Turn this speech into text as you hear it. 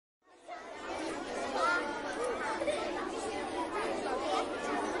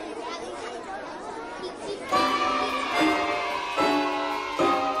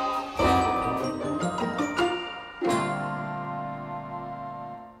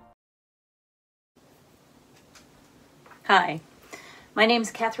Hi, my name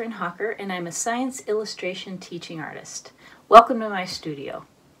is Katherine Hocker and I'm a science illustration teaching artist. Welcome to my studio.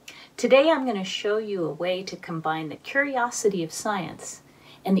 Today I'm going to show you a way to combine the curiosity of science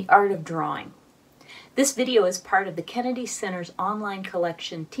and the art of drawing. This video is part of the Kennedy Center's online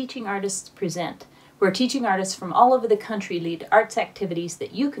collection Teaching Artists Present, where teaching artists from all over the country lead arts activities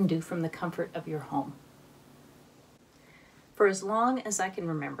that you can do from the comfort of your home. For as long as I can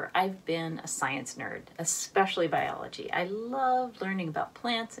remember, I've been a science nerd, especially biology. I love learning about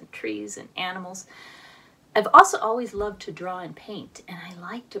plants and trees and animals. I've also always loved to draw and paint, and I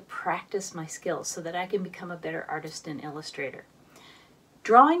like to practice my skills so that I can become a better artist and illustrator.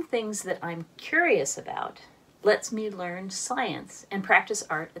 Drawing things that I'm curious about lets me learn science and practice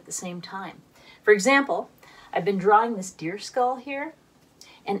art at the same time. For example, I've been drawing this deer skull here.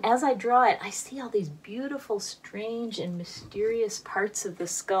 And as I draw it, I see all these beautiful, strange, and mysterious parts of the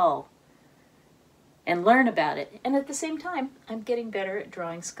skull and learn about it. And at the same time, I'm getting better at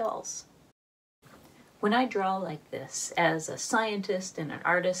drawing skulls. When I draw like this, as a scientist and an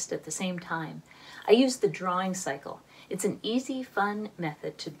artist at the same time, I use the drawing cycle. It's an easy, fun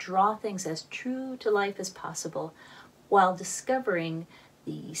method to draw things as true to life as possible while discovering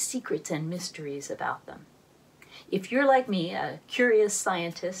the secrets and mysteries about them. If you're like me, a curious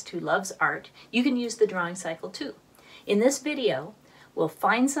scientist who loves art, you can use the drawing cycle too. In this video, we'll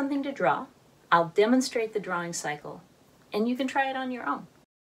find something to draw, I'll demonstrate the drawing cycle, and you can try it on your own.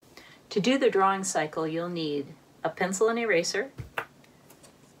 To do the drawing cycle, you'll need a pencil and eraser,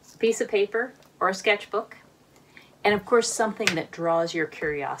 a piece of paper or a sketchbook, and of course something that draws your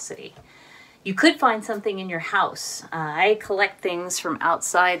curiosity. You could find something in your house. I collect things from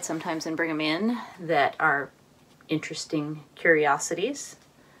outside sometimes and bring them in that are interesting curiosities.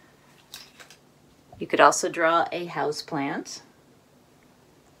 You could also draw a house plant,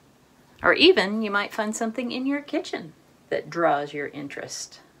 or even you might find something in your kitchen that draws your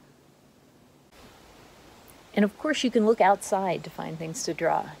interest. And of course you can look outside to find things to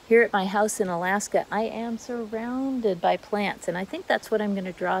draw. Here at my house in Alaska, I am surrounded by plants, and I think that's what I'm going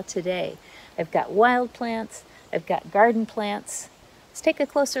to draw today. I've got wild plants, I've got garden plants. Let's take a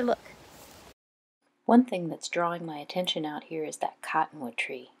closer look. One thing that's drawing my attention out here is that cottonwood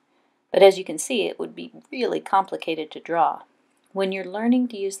tree. But as you can see, it would be really complicated to draw. When you're learning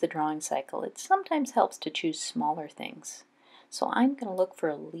to use the drawing cycle, it sometimes helps to choose smaller things. So I'm going to look for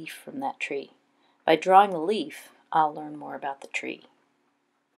a leaf from that tree. By drawing the leaf, I'll learn more about the tree.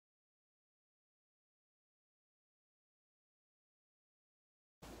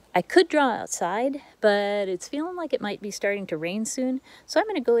 I could draw outside, but it's feeling like it might be starting to rain soon, so I'm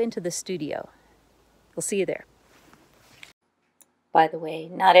going to go into the studio. We'll see you there. By the way,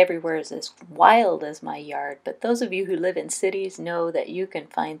 not everywhere is as wild as my yard, but those of you who live in cities know that you can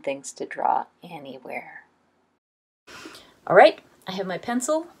find things to draw anywhere. All right, I have my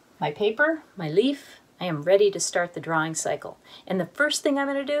pencil, my paper, my leaf. I am ready to start the drawing cycle. And the first thing I'm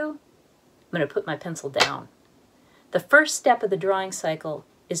going to do, I'm going to put my pencil down. The first step of the drawing cycle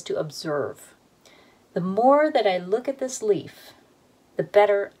is to observe. The more that I look at this leaf, the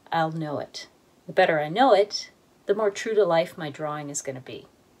better I'll know it. The better I know it, the more true to life my drawing is going to be.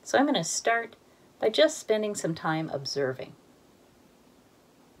 So I'm going to start by just spending some time observing.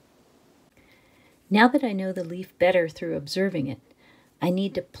 Now that I know the leaf better through observing it, I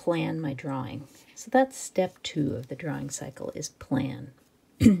need to plan my drawing. So that's step 2 of the drawing cycle, is plan.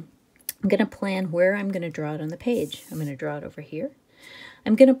 I'm going to plan where I'm going to draw it on the page. I'm going to draw it over here.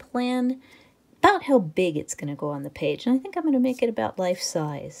 I'm going to plan about how big it's going to go on the page, and I think I'm going to make it about life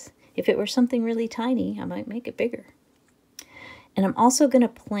size. If it were something really tiny, I might make it bigger. And I'm also going to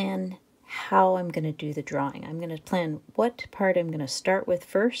plan how I'm going to do the drawing. I'm going to plan what part I'm going to start with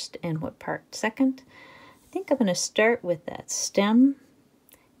first and what part second. I think I'm going to start with that stem,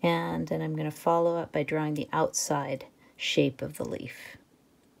 and then I'm going to follow up by drawing the outside shape of the leaf.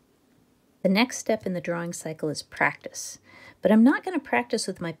 The next step in the drawing cycle is practice. But I'm not going to practice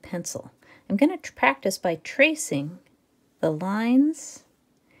with my pencil. I'm going to practice by tracing the lines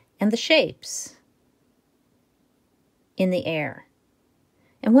and the shapes in the air.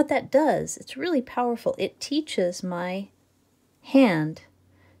 And what that does, it's really powerful. It teaches my hand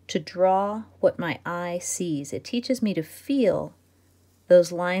to draw what my eye sees. It teaches me to feel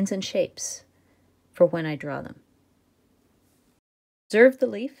those lines and shapes for when I draw them. Observe the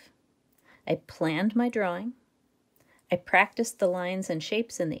leaf. I planned my drawing. I practiced the lines and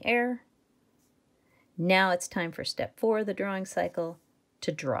shapes in the air. Now it's time for step 4 of the drawing cycle,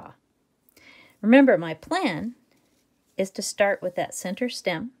 to draw. Remember, my plan is to start with that center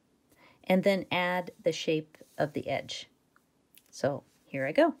stem and then add the shape of the edge. So here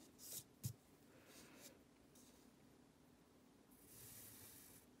I go.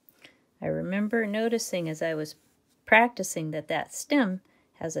 I remember noticing as I was practicing that that stem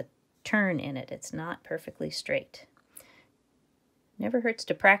has a turn in it. It's not perfectly straight. Never hurts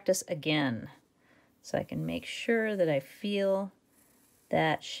to practice again, so I can make sure that I feel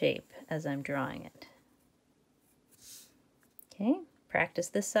that shape as I'm drawing it. Okay, practice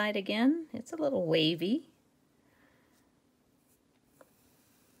this side again. It's a little wavy.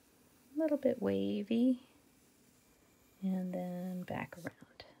 A little bit wavy. And then back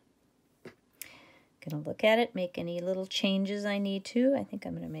around. Gonna look at it, make any little changes I need to. I think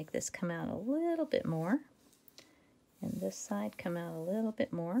I'm gonna make this come out a little bit more. And this side come out a little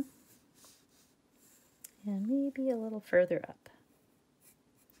bit more. And maybe a little further up.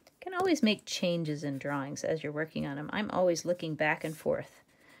 You can always make changes in drawings as you're working on them. I'm always looking back and forth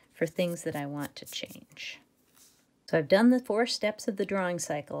for things that I want to change. So I've done the 4 steps of the drawing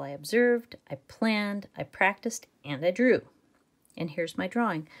cycle. I observed, I planned, I practiced, and I drew. And here's my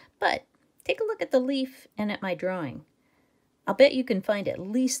drawing. But take a look at the leaf and at my drawing. I'll bet you can find at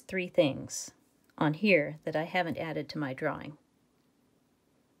least 3 things on here that I haven't added to my drawing.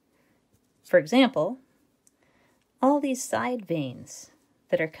 For example, all these side veins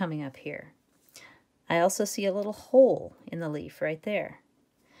that are coming up here. I also see a little hole in the leaf right there.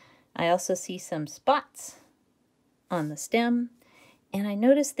 I also see some spots on the stem, and I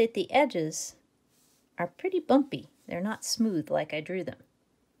notice that the edges are pretty bumpy. They're not smooth like I drew them.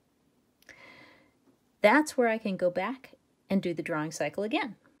 That's where I can go back and do the drawing cycle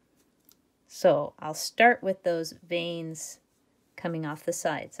again. So I'll start with those veins coming off the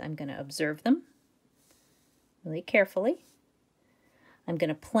sides. I'm going to observe them really carefully. I'm going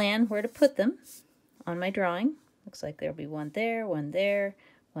to plan where to put them on my drawing. Looks like there'll be one there, one there,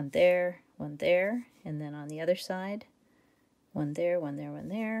 one there, one there, and then on the other side, one there, one there, one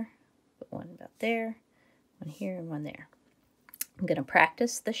there, put one about there, one here, and one there. I'm going to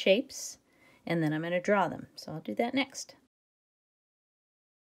practice the shapes, and then I'm going to draw them. So I'll do that next.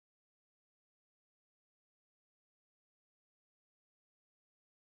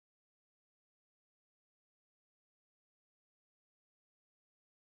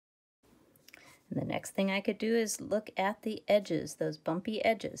 And the next thing I could do is look at the edges, those bumpy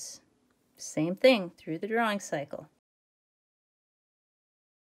edges. Same thing through the drawing cycle.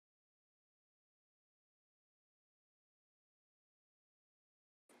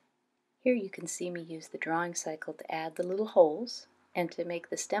 Here you can see me use the drawing cycle to add the little holes and to make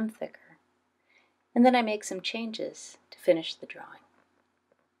the stem thicker. And then I make some changes to finish the drawing.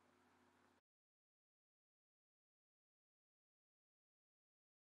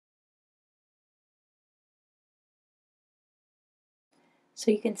 So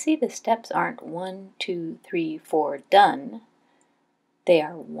you can see the steps aren't 1, 2, 3, 4, done. They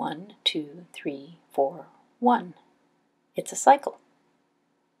are 1, 2, 3, 4, 1. It's a cycle.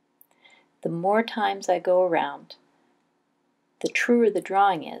 The more times I go around, the truer the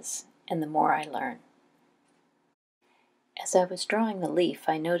drawing is, and the more I learn. As I was drawing the leaf,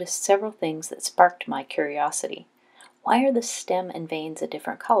 I noticed several things that sparked my curiosity. Why are the stem and veins a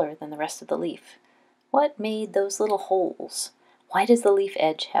different color than the rest of the leaf? What made those little holes? Why does the leaf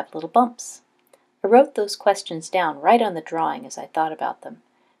edge have little bumps? I wrote those questions down right on the drawing as I thought about them.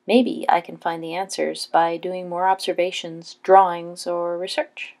 Maybe I can find the answers by doing more observations, drawings, or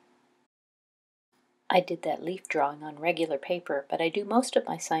research. I did that leaf drawing on regular paper, but I do most of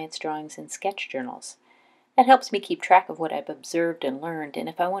my science drawings in sketch journals. That helps me keep track of what I've observed and learned, and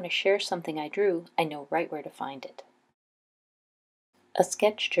if I want to share something I drew, I know right where to find it. A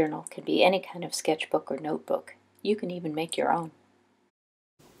sketch journal can be any kind of sketchbook or notebook. You can even make your own.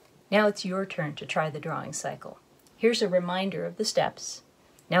 Now it's your turn to try the drawing cycle. Here's a reminder of the steps.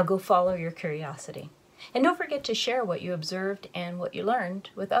 Now go follow your curiosity. And don't forget to share what you observed and what you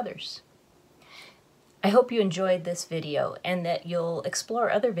learned with others. I hope you enjoyed this video and that you'll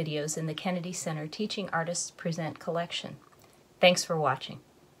explore other videos in the Kennedy Center Teaching Artists Present collection. Thanks for watching.